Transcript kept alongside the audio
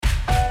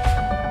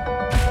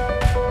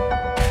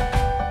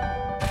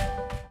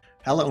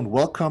Hello and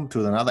welcome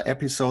to another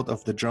episode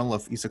of the Journal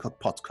of ESOCOT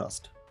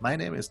podcast. My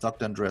name is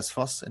Dr. Andreas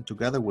Voss, and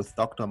together with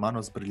Dr.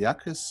 Manos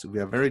Briliakis, we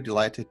are very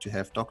delighted to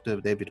have Dr.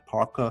 David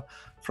Parker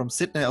from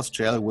Sydney,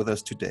 Australia with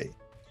us today.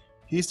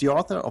 He is the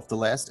author of the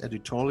last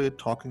editorial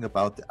talking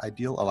about the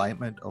ideal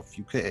alignment of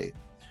UKA.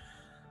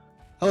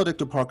 Hello,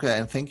 Dr. Parker,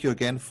 and thank you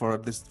again for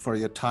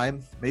your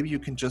time. Maybe you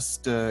can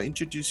just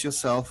introduce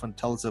yourself and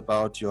tell us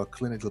about your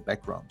clinical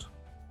background.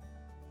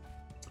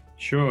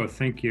 Sure,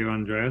 thank you,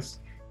 Andreas.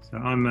 So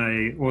I'm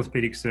an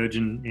orthopedic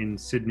surgeon in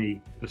Sydney,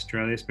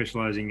 Australia,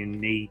 specialising in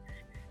knee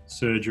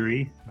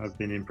surgery. I've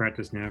been in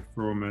practice now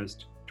for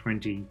almost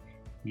 20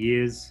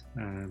 years.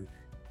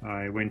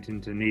 I went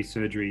into knee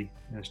surgery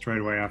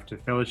straight away after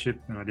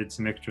fellowship, and I did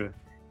some extra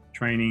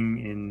training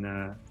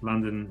in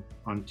London,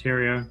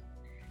 Ontario.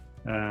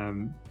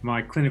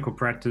 My clinical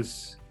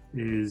practice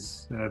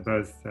is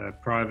both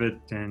private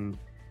and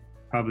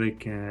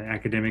public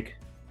academic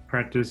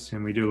practice,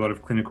 and we do a lot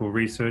of clinical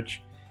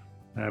research.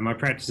 My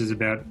practice is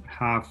about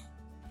half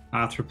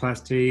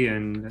arthroplasty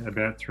and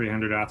about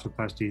 300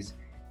 arthroplasties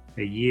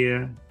a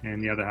year,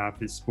 and the other half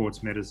is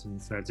sports medicine.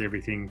 So it's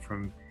everything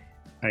from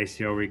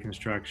ACL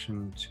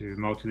reconstruction to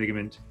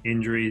multi-ligament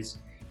injuries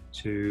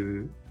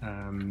to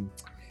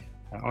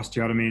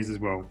osteotomies as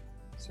well.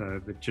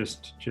 So, but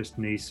just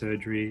knee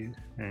surgery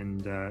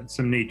and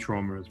some knee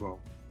trauma as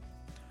well.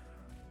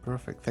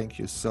 Perfect, thank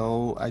you.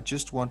 So I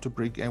just want to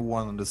bring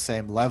everyone on the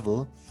same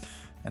level.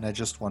 And I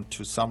just want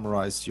to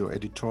summarize your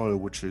editorial,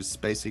 which is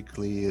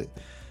basically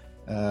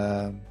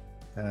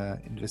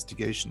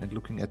investigation and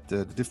looking at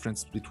the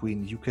difference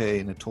between UKA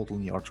and a total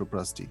knee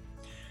arthroplasty.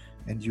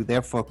 And you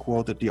therefore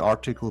quoted the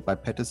article by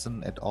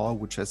Patterson et al.,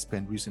 which has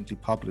been recently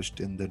published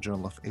in the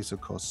Journal of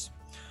ASOCOS.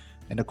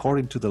 And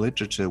according to the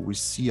literature, we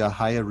see a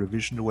higher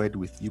revision rate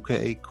with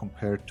UKA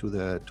compared to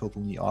the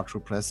total knee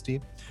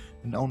arthroplasty,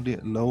 and only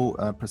a low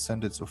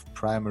percentage of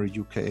primary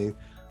UKA,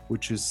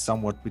 which is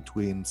somewhat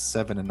between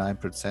 7 and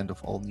 9%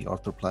 of all knee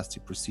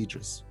arthroplasty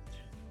procedures.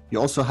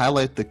 You also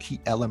highlight the key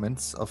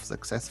elements of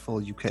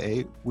successful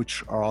UKA,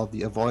 which are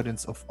the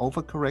avoidance of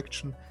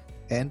overcorrection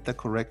and the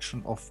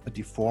correction of a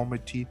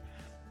deformity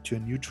to a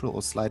neutral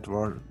or slight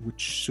VAR,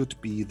 which should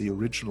be the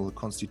original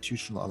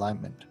constitutional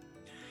alignment.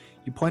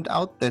 You point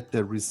out that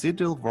the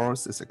residual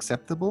VARs is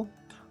acceptable,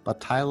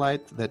 but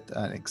highlight that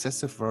an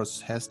excessive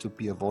VARs has to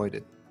be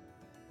avoided.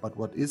 But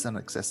what is an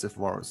excessive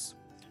VARs?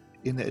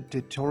 In the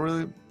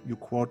editorial, you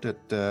quoted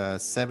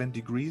 7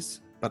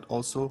 degrees, but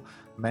also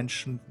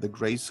mentioned the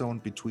gray zone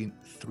between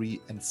 3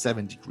 and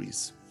 7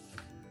 degrees.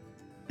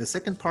 The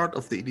second part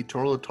of the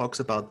editorial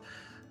talks about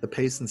the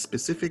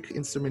patient-specific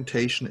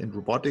instrumentation in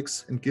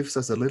robotics and gives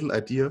us a little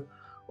idea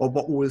of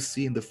what we will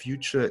see in the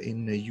future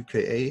in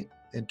UKA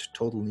and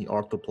total knee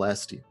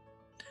arthroplasty.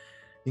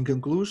 In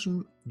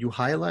conclusion, you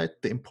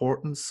highlight the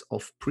importance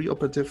of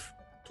preoperative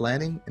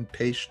planning and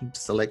patient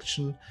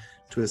selection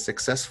to a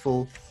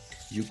successful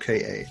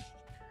UKA.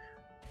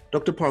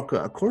 Dr. Parker,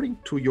 according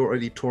to your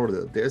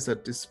editorial, there's a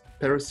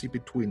disparity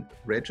between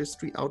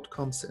registry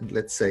outcomes and,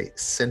 let's say,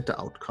 center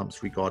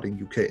outcomes regarding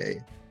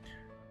UKA.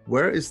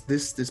 Where is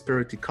this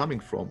disparity coming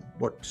from?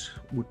 What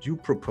would you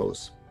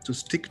propose? To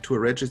stick to a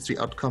registry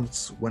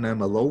outcomes when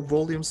I'm a low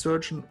volume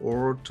surgeon,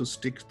 or to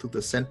stick to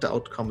the center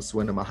outcomes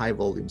when I'm a high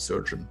volume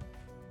surgeon?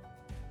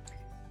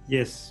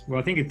 Yes, well,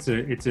 I think it's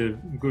a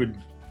good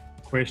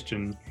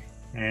question.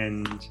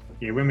 And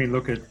yeah, when we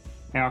look at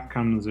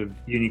outcomes of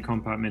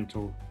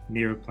unicompartmental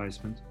knee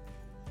replacement,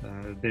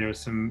 there are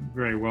some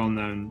very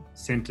well-known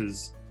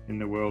centres in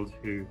the world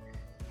who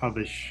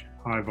publish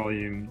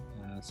high-volume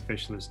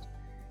specialist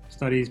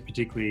studies,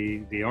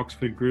 particularly the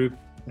Oxford Group,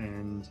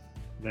 and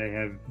they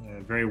have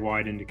very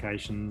wide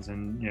indications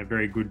and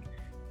very good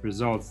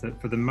results that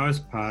for the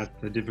most part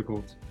are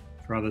difficult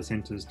for other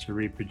centres to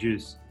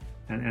reproduce.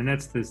 And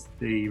that's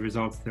the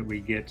results that we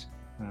get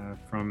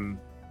from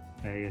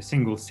a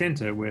single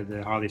centre where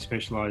they're highly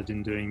specialised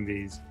in doing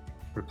these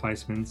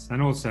replacements,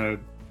 and also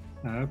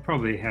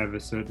probably have a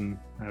certain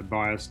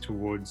bias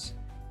towards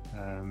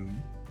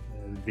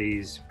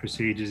these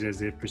procedures as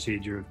their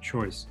procedure of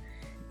choice.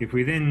 If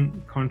we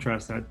then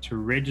contrast that to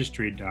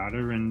registry data,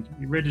 and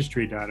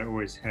registry data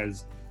always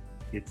has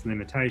its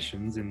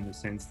limitations in the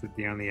sense that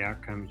the only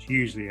outcomes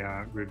usually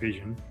are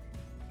revision.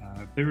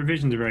 But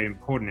revision is a very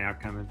important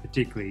outcome, and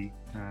particularly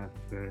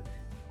for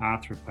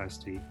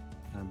arthroplasty,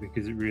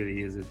 because it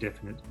really is a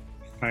definite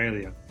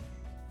failure.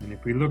 And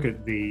if we look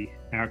at the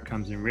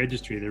outcomes in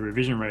registry, the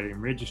revision rate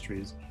in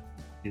registries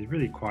is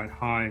really quite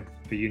high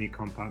for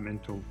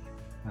unicompartmental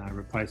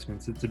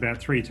replacements. It's about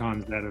 3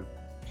 times that of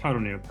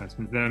total knee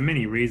replacements. There are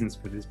many reasons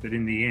for this, but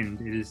in the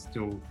end, it is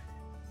still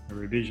a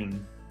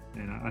revision.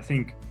 And I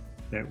think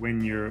that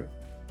when you're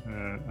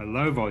a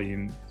low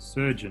volume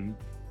surgeon,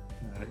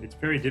 it's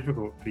very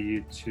difficult for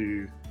you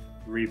to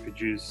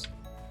reproduce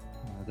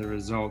the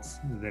results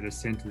that a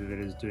centre that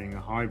is doing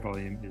a high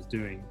volume is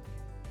doing.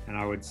 And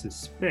I would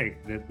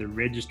suspect that the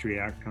registry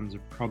outcomes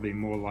are probably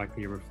more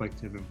likely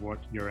reflective of what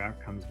your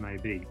outcomes may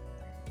be.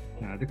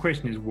 The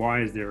question is,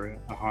 why is there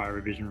a higher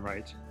revision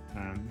rate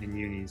in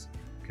unis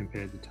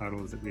compared to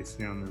totals that we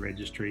see on the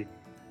registry?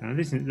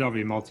 This is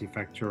obviously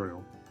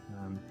multifactorial,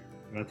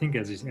 but I think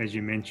as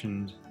you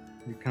mentioned,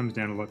 it comes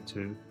down a lot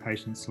to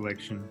patient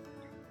selection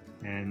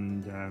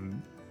and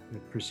the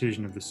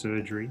precision of the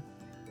surgery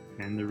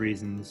and the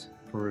reasons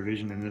for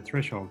revision and the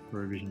threshold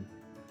for revision.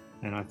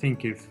 And I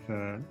think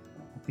there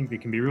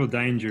can be real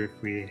danger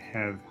if we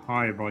have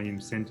higher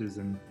volume centres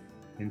and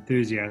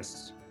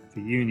enthusiasts for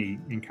uni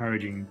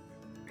encouraging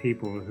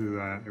people who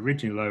are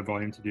originally low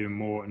volume to do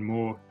more and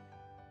more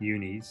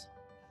unis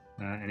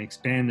and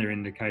expand their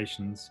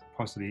indications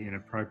possibly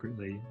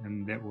inappropriately,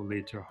 and that will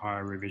lead to a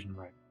higher revision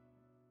rate.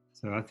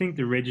 So I think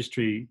the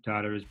registry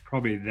data is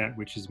probably that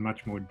which is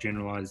much more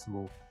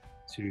generalizable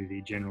to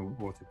the general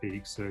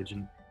orthopedic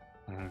surgeon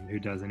who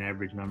does an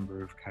average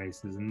number of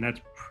cases, and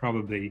that's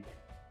probably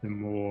the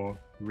more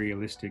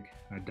realistic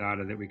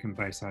data that we can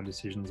base our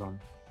decisions on.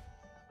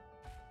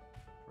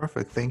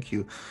 Perfect, thank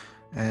you.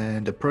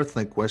 And a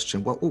personal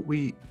question, what would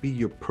be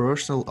your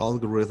personal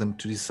algorithm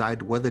to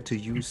decide whether to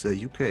use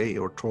a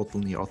UK or total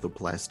knee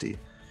arthroplasty?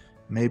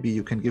 Maybe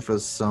you can give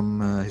us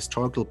some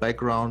historical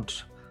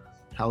background.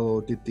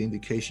 How did the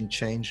indication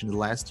change in the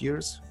last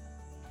years?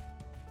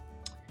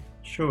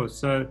 Sure.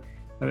 So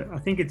I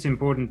think it's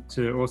important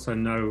to also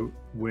know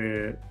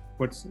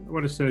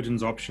what a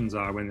surgeon's options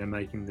are when they're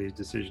making these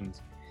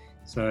decisions.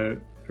 So,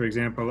 for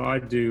example, I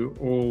do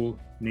all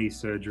knee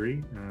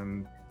surgery,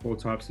 all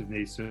types of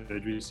knee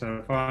surgery. So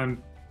if I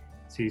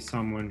see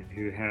someone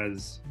who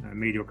has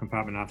medial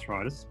compartment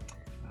arthritis,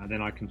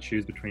 then I can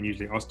choose between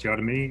usually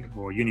osteotomy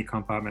or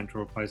unicompartmental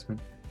replacement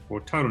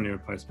or total knee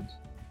replacement.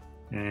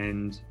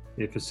 And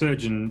if a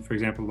surgeon, for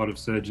example, a lot of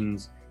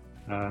surgeons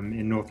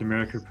in North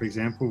America, for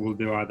example, will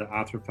do either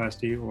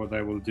arthroplasty or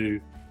they will do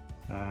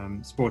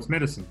sports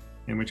medicine,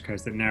 in which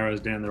case that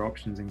narrows down their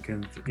options and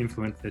can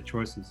influence their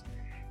choices.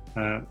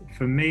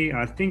 For me,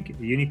 I think a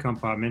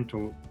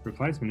unicompartmental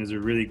replacement is a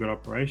really good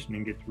operation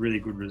and gets really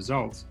good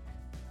results,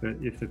 but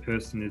if the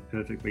person is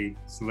perfectly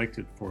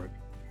selected for it.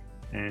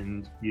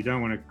 And you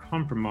don't want to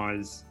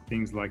compromise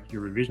things like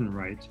your revision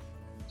rate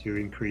to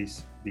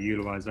increase the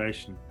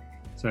utilization.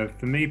 So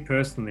for me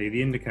personally,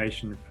 the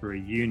indication for a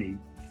uni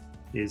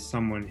is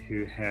someone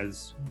who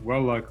has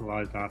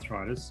well-localized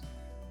arthritis,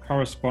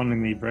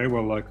 correspondingly very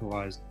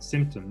well-localized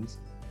symptoms,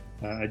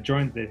 a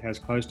joint that has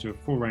close to a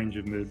full range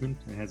of movement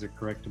and has a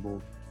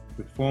correctable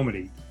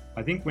deformity.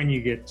 I think when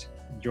you get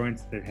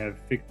joints that have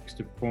fixed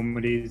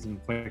deformities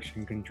and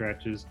flexion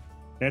contractures,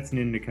 that's an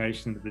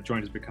indication that the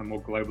joint has become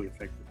more globally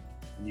affected.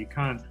 And you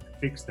can't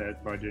fix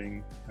that by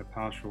doing a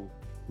partial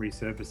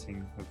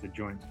resurfacing of the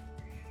joint.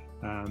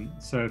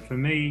 So for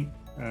me,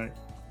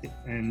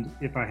 and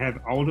if I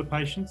have older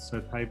patients,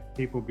 so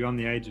people beyond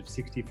the age of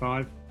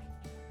 65,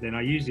 then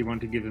I usually want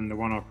to give them the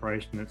one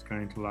operation that's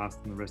going to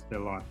last them the rest of their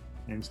life.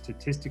 And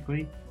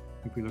statistically,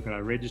 if we look at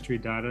our registry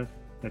data,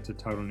 that's a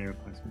total knee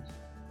replacement.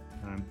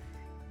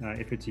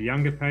 If it's a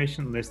younger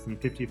patient, less than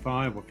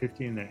 55 or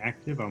 50 and they're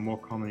active, I'll more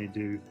commonly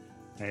do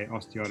a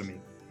osteotomy.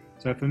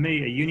 So for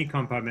me, a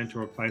unicompartmental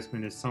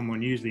replacement is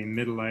someone usually in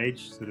middle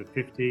age, sort of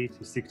 50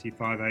 to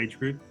 65 age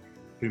group,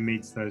 who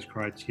meets those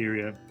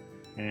criteria.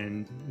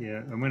 And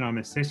when I'm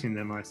assessing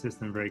them, I assess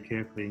them very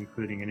carefully,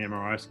 including an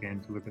MRI scan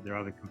to look at their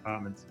other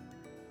compartments,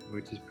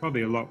 which is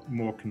probably a lot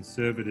more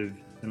conservative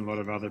than a lot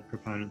of other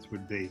proponents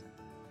would be.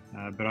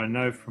 But I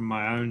know from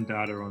my own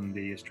data on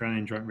the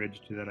Australian Joint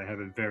Registry that I have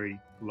a very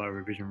low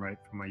revision rate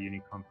for my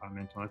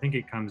unicompartmental. I think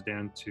it comes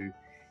down to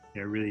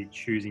really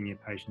choosing your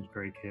patients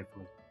very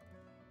carefully.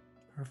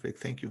 Perfect,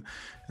 thank you.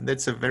 And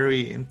that's a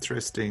very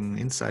interesting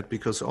insight,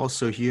 because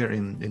also here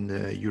in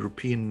the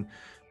European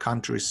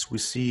countries, we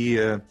see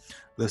the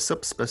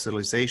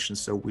subspecialization.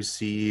 So we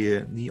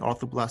see knee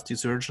arthroplasty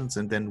surgeons,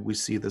 and then we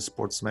see the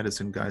sports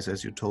medicine guys,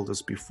 as you told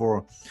us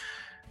before.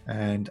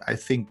 And I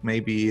think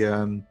maybe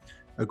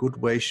a good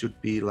way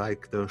should be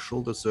like the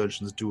shoulder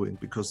surgeons doing,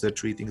 because they're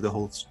treating the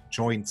whole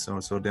joint. So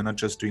they're not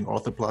just doing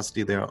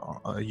arthroplasty, they're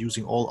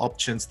using all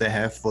options they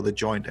have for the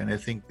joint. And I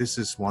think this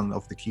is one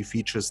of the key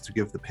features to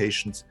give the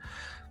patient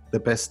the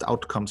best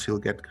outcomes he'll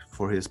get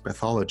for his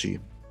pathology.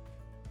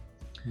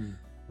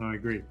 I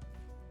agree.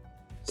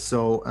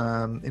 So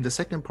in the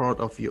second part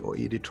of your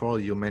editorial,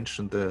 you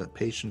mentioned the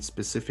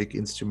patient-specific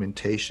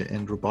instrumentation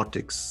and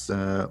robotics.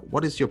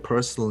 What is your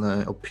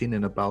personal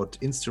opinion about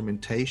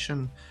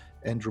instrumentation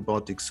and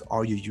robotics?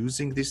 Are you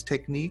using these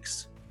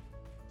techniques?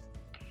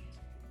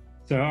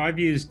 So I've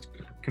used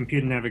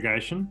computer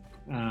navigation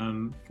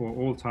for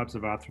all types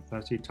of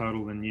arthroplasty,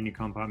 total and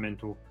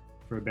unicompartmental,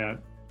 for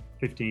about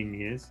 15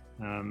 years,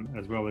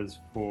 as well as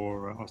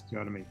for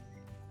osteotomy.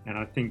 And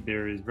I think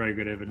there is very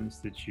good evidence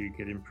that you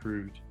get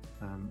improved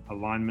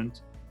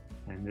alignment,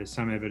 and there's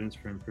some evidence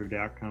for improved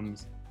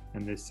outcomes,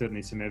 and there's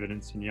certainly some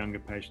evidence in younger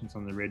patients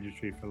on the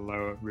registry for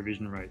lower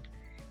revision rate.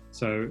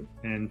 So,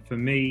 and for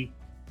me,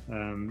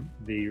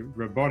 the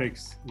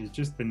robotics is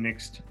just the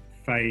next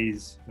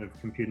phase of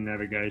computer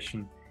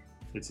navigation.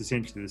 It's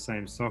essentially the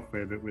same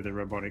software, but with a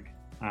robotic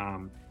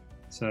arm.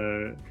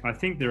 So I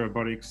think the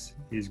robotics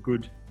is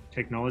good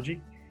technology.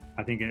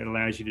 I think it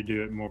allows you to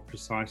do it more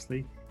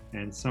precisely.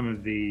 And some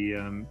of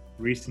the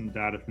recent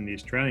data from the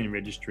Australian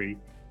registry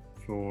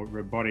for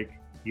robotic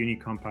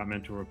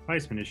unicompartmental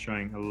replacement is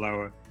showing a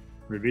lower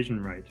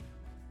revision rate.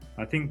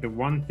 I think the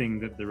one thing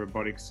that the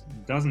robotics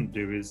doesn't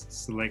do is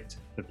select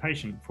the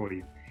patient for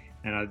you.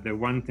 And the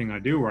one thing I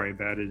do worry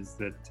about is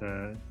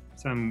that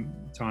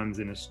sometimes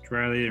in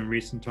Australia in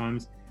recent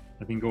times,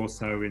 I think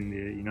also in the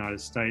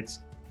United States,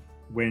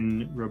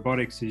 when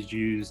robotics is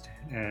used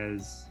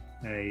as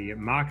a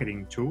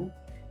marketing tool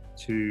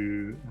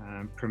to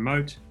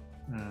promote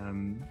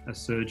a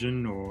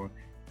surgeon or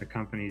a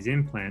company's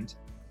implant,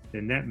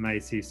 then that may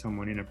see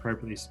someone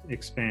inappropriately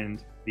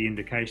expand the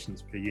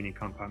indications for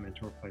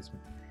unicompartmental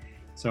replacement.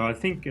 So I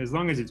think as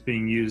long as it's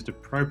being used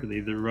appropriately,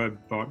 the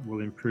robot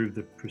will improve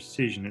the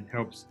precision. It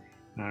helps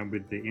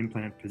with the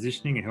implant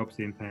positioning, it helps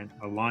the implant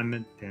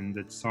alignment and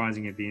the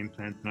sizing of the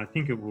implant, and I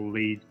think it will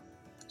lead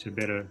to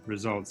better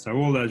results. So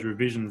all those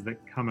revisions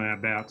that come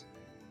about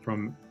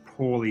from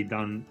poorly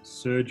done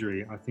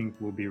surgery, I think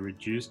will be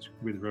reduced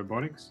with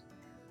robotics,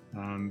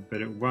 but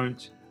it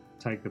won't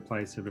take the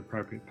place of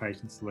appropriate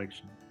patient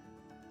selection.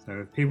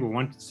 So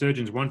if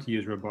surgeons want to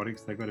use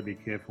robotics, they've got to be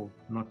careful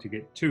not to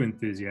get too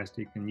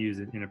enthusiastic and use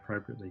it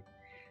inappropriately.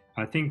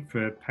 I think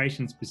for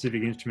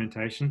patient-specific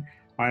instrumentation,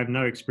 I have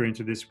no experience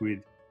of this with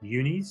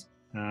unis.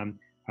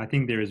 I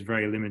think there is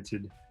very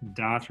limited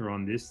data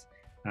on this.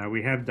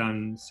 We have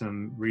done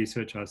some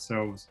research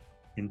ourselves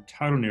in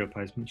total knee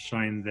replacement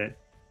showing that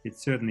it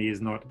certainly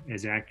is not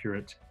as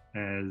accurate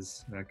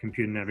as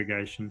computer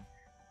navigation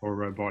or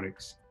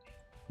robotics.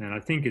 And I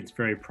think it's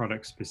very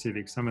product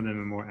specific. Some of them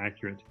are more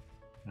accurate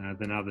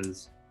than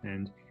others.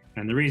 And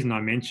the reason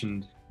I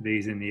mentioned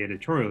these in the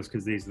editorial is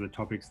because these are the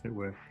topics that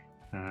were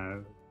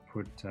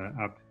put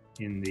up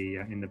in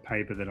the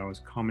paper that I was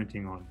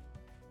commenting on.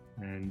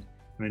 And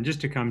I mean,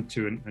 just to come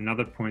to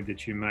another point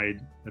that you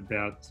made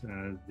about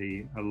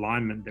the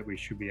alignment that we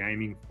should be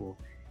aiming for,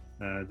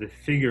 the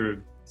figure of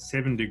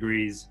 7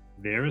 degrees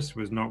varus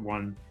was not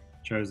one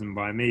chosen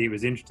by me. It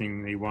was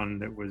interestingly one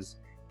that was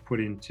put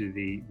into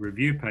the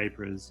review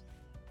paper as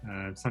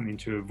something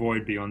to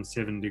avoid beyond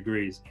 7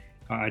 degrees.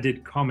 I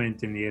did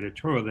comment in the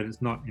editorial that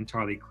it's not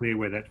entirely clear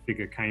where that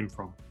figure came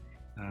from.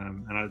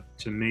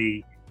 To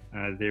me,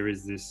 there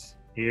is this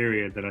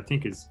area that I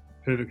think is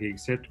perfectly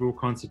acceptable,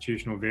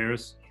 constitutional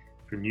varus,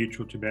 from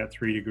neutral to about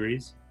 3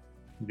 degrees.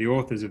 The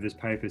authors of this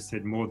paper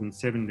said more than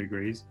 7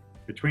 degrees.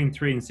 Between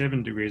 3 and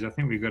 7 degrees, I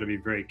think we've got to be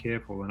very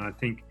careful, and I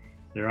think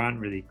there aren't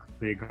really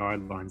clear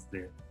guidelines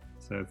there.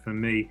 So for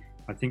me,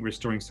 I think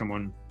restoring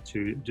someone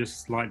to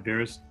just slight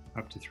varus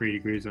up to 3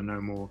 degrees or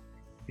no more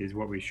is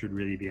what we should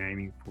really be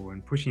aiming for,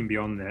 and pushing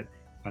beyond that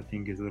I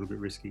think is a little bit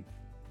risky.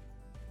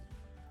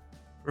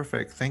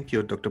 Perfect. Thank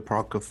you, Dr.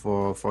 Parker,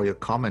 for your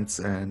comments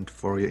and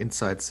for your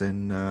insights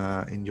in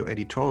your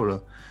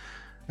editorial.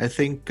 I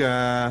think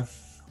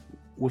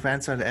we've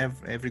answered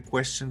every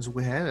questions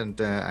we had,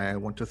 and I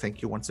want to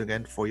thank you once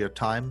again for your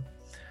time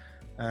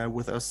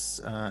with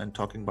us and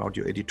talking about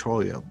your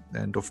editorial.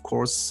 And of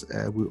course,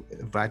 we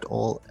invite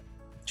all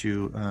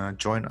to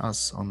join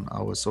us on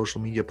our social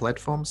media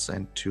platforms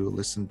and to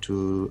listen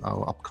to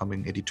our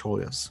upcoming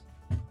editorials.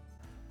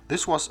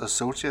 This was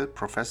Associate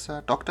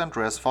Professor Dr.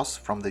 Andreas Voss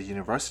from the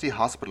University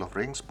Hospital of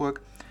Regensburg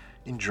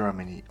in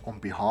Germany on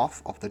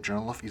behalf of the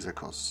Journal of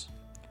ISAKOS.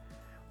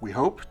 We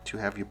hope to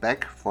have you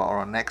back for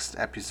our next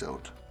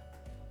episode.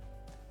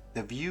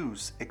 The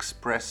views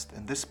expressed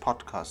in this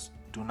podcast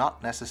do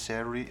not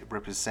necessarily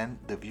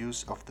represent the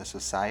views of the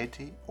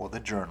Society or the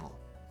Journal.